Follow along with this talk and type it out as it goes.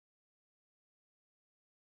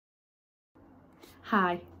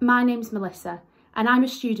Hi, my name's Melissa and I'm a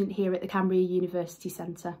student here at the Cambria University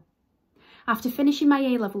Centre. After finishing my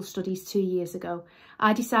A-level studies 2 years ago,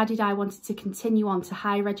 I decided I wanted to continue on to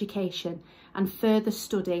higher education and further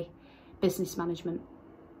study business management.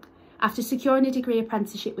 After securing a degree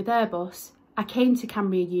apprenticeship with Airbus, I came to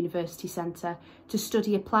Cambria University Centre to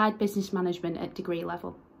study applied business management at degree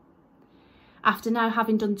level. After now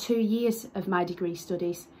having done 2 years of my degree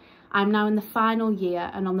studies, I'm now in the final year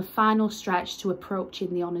and on the final stretch to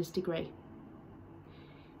approaching the honours degree.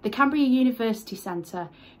 The Cambria University Centre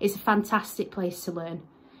is a fantastic place to learn,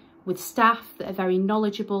 with staff that are very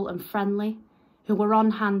knowledgeable and friendly, who are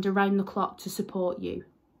on hand around the clock to support you.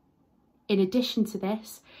 In addition to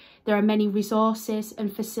this, there are many resources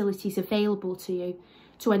and facilities available to you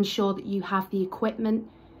to ensure that you have the equipment,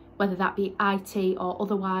 whether that be IT or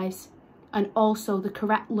otherwise, and also the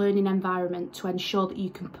correct learning environment to ensure that you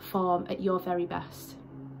can perform at your very best.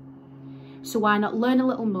 So why not learn a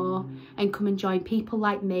little more and come and join people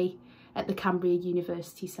like me at the Cambria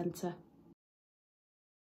University Centre?